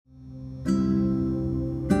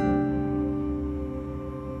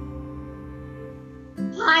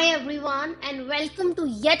Hi everyone and welcome to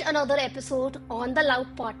yet another episode on the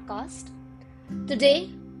Loud podcast. Today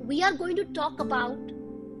we are going to talk about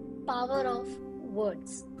power of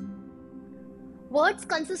words. Words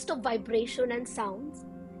consist of vibration and sounds.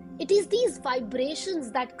 It is these vibrations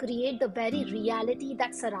that create the very reality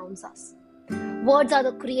that surrounds us. Words are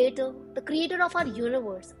the creator of our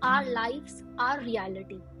universe, our lives, our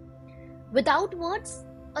reality. Without words,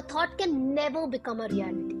 a thought can never become a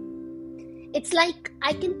reality. It's like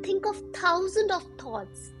I can think of thousands of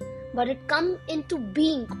thoughts, but it comes into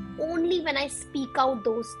being only when I speak out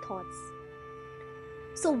those thoughts.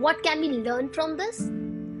 So what can we learn from this?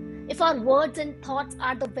 If our words and thoughts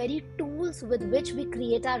are the very tools with which we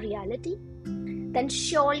create our reality, then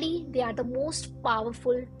surely they are the most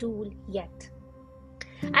powerful tool yet.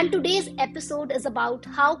 And today's episode is about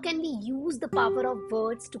how can we use the power of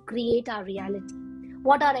words to create our reality.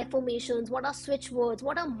 What are affirmations? What are switch words?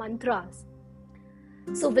 What are mantras?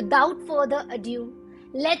 So without further ado,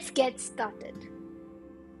 let's get started.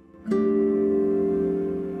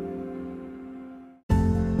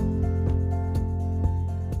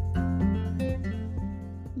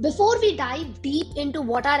 Before we dive deep into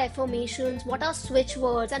what are affirmations, what are switch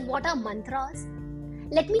words, and what are mantras,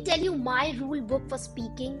 let me tell you my rule book for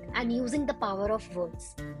speaking and using the power of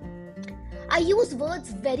words. I use words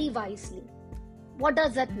very wisely. What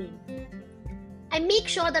does that mean? I make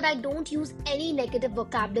sure that I don't use any negative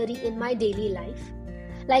vocabulary in my daily life.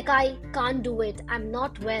 Like I can't do it, I'm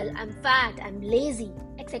not well, I'm fat, I'm lazy,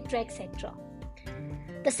 etc. etc.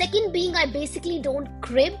 The second being I basically don't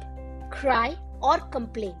crib, cry or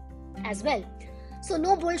complain as well. So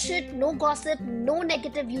no bullshit, no gossip, no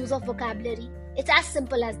negative use of vocabulary. It's as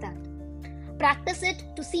simple as that. Practice it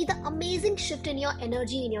to see the amazing shift in your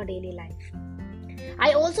energy in your daily life.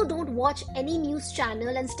 I also don't watch any news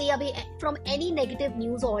channel and stay away from any negative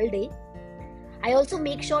news all day. I also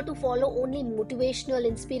make sure to follow only motivational,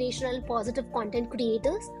 inspirational, and positive content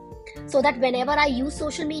creators so that whenever I use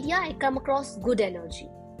social media, I come across good energy.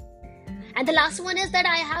 And the last one is that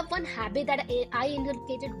I have one habit that I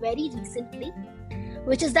inculcated very recently,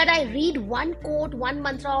 which is that I read one quote, one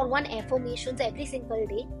mantra or one affirmations every single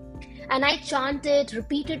day and I chant it,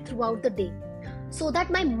 repeat it throughout the day, so that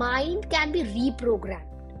my mind can be reprogrammed.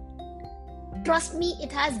 Trust me,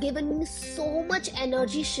 it has given me so much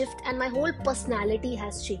energy shift and my whole personality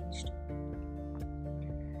has changed.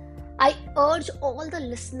 I urge all the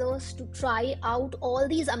listeners to try out all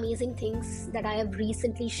these amazing things that I have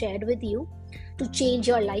recently shared with you to change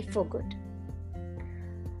your life for good.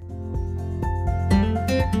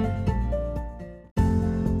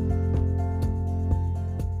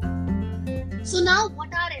 So now,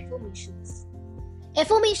 what are affirmations?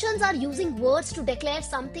 Affirmations are using words to declare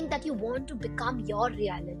something that you want to become your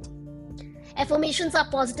reality. Affirmations are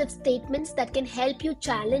positive statements that can help you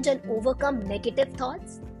challenge and overcome negative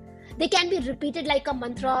thoughts. They can be repeated like a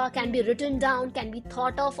mantra, can be written down, can be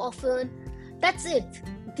thought of often. That's it.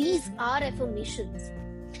 These are affirmations.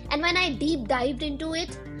 And when I deep dived into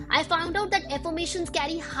it, I found out that affirmations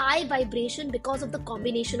carry high vibration because of the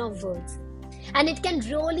combination of words. And it can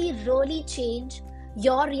really change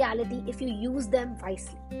your reality if you use them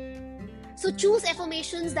wisely. So choose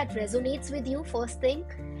affirmations that resonates with you first thing,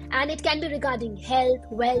 and it can be regarding health,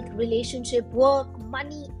 wealth, relationship, work,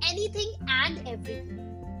 money, anything and everything.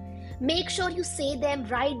 Make sure you say them,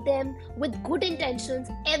 write them with good intentions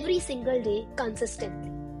every single day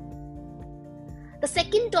consistently. The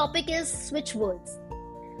second topic is switch words.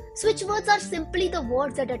 Switch words are simply the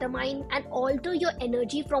words that determine and alter your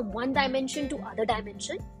energy from one dimension to other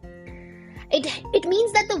dimension. It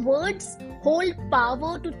means that the words hold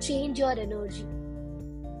power to change your energy.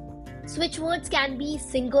 Switch words can be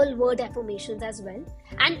single word affirmations as well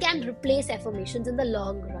and can replace affirmations in the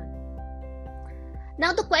long run.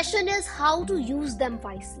 Now the question is how to use them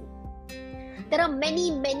wisely. There are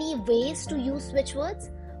many ways to use switch words.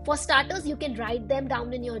 For starters, you can write them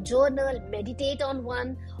down in your journal, meditate on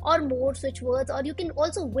one or more switch words, or you can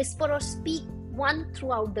also whisper or speak one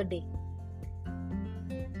throughout the day.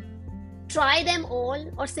 Try them all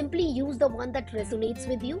or simply use the one that resonates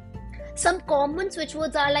with you. Some common switch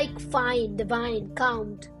words are like find, divine,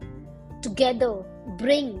 count, together,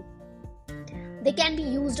 bring. They can be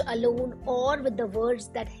used alone or with the words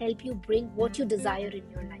that help you bring what you desire in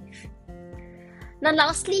your life. Now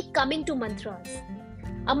lastly, coming to mantras.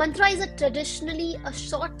 A mantra is traditionally a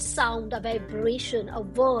short sound, a vibration, a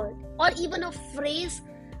word, or even a phrase,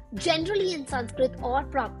 generally in Sanskrit or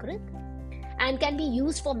Prakrit, and can be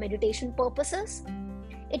used for meditation purposes.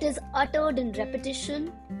 It is uttered in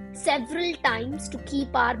repetition several times to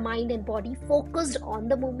keep our mind and body focused on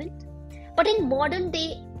the moment. But in modern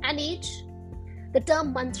day and age, The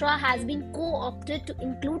term mantra has been co-opted to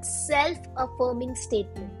include self-affirming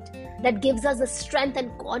statement that gives us the strength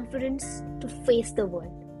and confidence to face the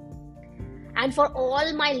world. And for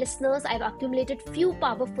all my listeners, I've accumulated few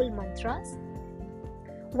powerful mantras.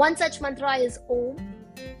 One such mantra is Om.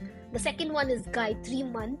 The second one is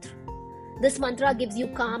Gayatri Mantra. This mantra gives you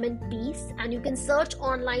calm and peace, and you can search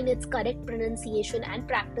online its correct pronunciation and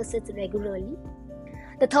practice it regularly.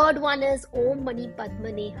 The third one is Om Mani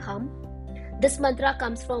Padmane Hum. This mantra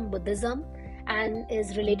comes from Buddhism and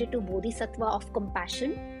is related to Bodhisattva of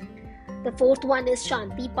compassion. The fourth one is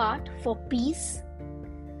Shanti Path for peace.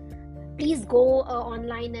 Please go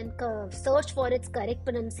online and search for its correct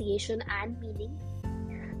pronunciation and meaning.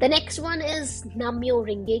 The next one is Namyo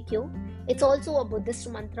Ringekyo. It's also a Buddhist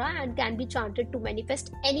mantra and can be chanted to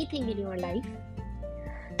manifest anything in your life.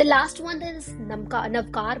 The last one is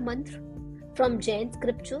Navkar Mantra from Jain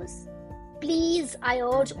scriptures. Please, I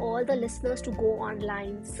urge all the listeners to go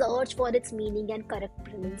online, search for its meaning and correct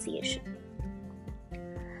pronunciation.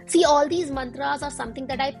 See, all these mantras are something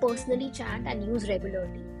that I personally chant and use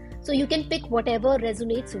regularly. So you can pick whatever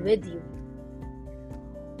resonates with you.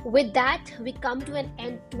 With that, we come to an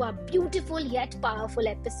end to our beautiful yet powerful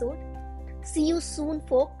episode. See you soon,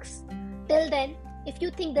 folks. Till then, if you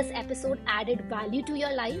think this episode added value to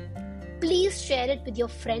your life, please share it with your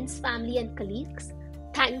friends, family, and colleagues.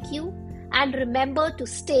 Thank you, and remember to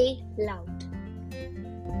stay loud.